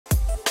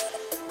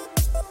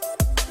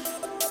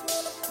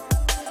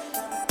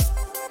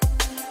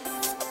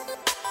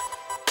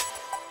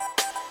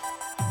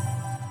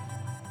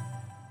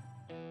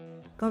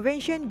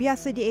Konvensyen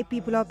Biasa DAP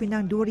Pulau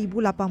Pinang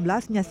 2018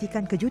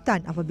 menyaksikan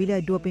kejutan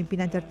apabila dua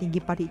pimpinan tertinggi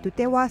parti itu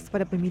tewas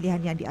pada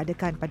pemilihan yang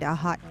diadakan pada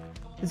Ahad.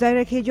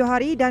 Zairil Khir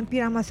Johari dan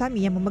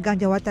Ramasamy yang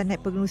memegang jawatan naib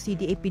pengerusi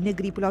DAP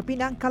Negeri Pulau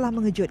Pinang kalah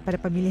mengejut pada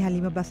pemilihan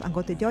 15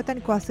 anggota jawatan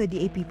kuasa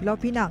DAP Pulau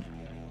Pinang.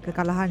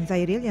 Kekalahan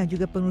Zairil yang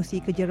juga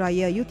pengerusi kerja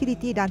raya,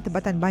 utiliti dan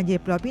tempatan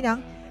banjir Pulau Pinang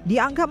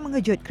dianggap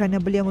mengejut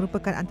kerana beliau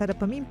merupakan antara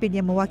pemimpin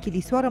yang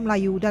mewakili suara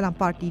Melayu dalam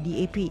parti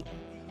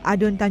DAP.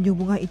 Adun Tanjung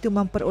Bunga itu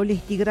memperoleh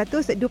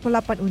 328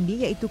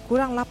 undi iaitu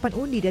kurang 8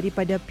 undi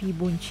daripada P.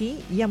 Bunci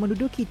yang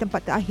menduduki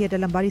tempat terakhir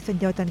dalam barisan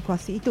jawatan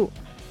kuasa itu.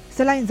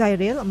 Selain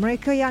Zairil,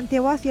 mereka yang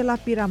tewas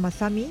ialah P.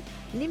 Ramasamy,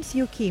 Lim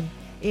Siu Kim,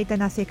 A.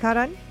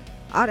 Tanasekaran,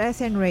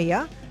 RSN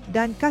Raya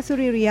dan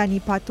Kasuri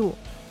Riani Patu.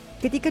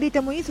 Ketika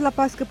ditemui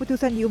selepas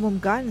keputusan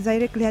diumumkan,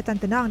 Zairil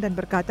kelihatan tenang dan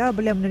berkata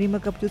beliau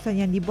menerima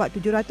keputusan yang dibuat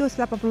 788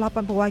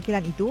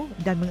 perwakilan itu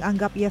dan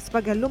menganggap ia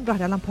sebagai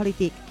lumrah dalam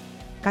politik.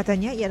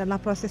 Katanya ia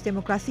adalah proses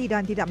demokrasi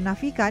dan tidak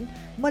menafikan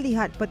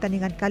melihat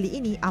pertandingan kali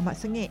ini amat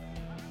sengit.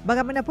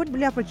 Bagaimanapun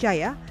beliau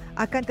percaya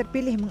akan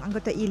terpilih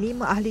menganggotai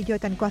 5 ahli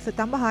jawatan kuasa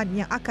tambahan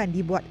yang akan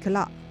dibuat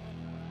kelak.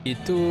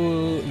 Itu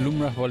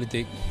lumrah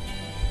politik.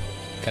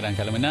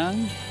 Kadang-kadang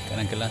menang,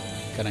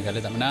 kadang-kadang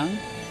tak menang.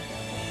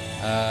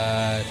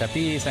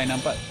 Tapi saya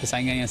nampak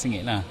persaingan yang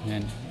sengit lah.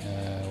 Kan?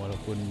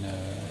 Walaupun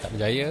tak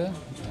berjaya,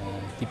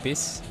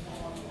 tipis,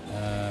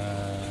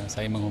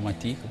 saya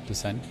menghormati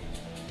keputusan.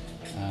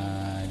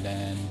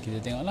 Dan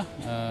kita tengoklah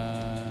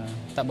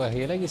tak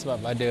berakhir lagi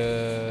sebab ada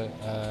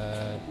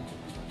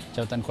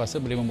jawatan kuasa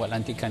boleh membuat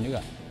lantikan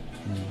juga.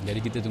 Jadi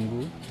kita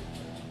tunggu.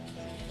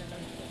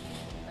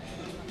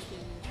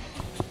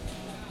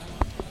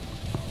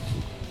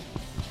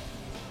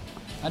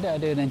 Ada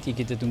nanti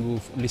kita tunggu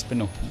list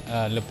penuh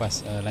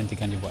lepas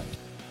lantikan dibuat.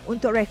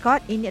 Untuk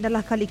rekod, ini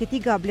adalah kali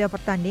ketiga beliau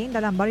bertanding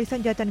dalam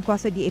barisan jawatan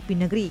kuasa DAP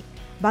Negeri.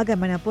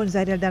 Bagaimanapun,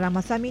 Zairil dan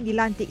Ramasamy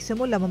dilantik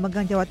semula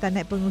memegang jawatan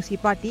naib pengerusi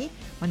parti,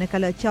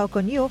 manakala Chow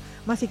Kon Yeow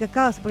masih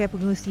kekal sebagai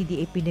pengerusi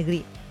DAP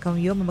Negeri. Kon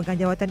Yeow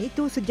memegang jawatan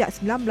itu sejak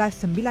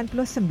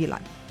 1999.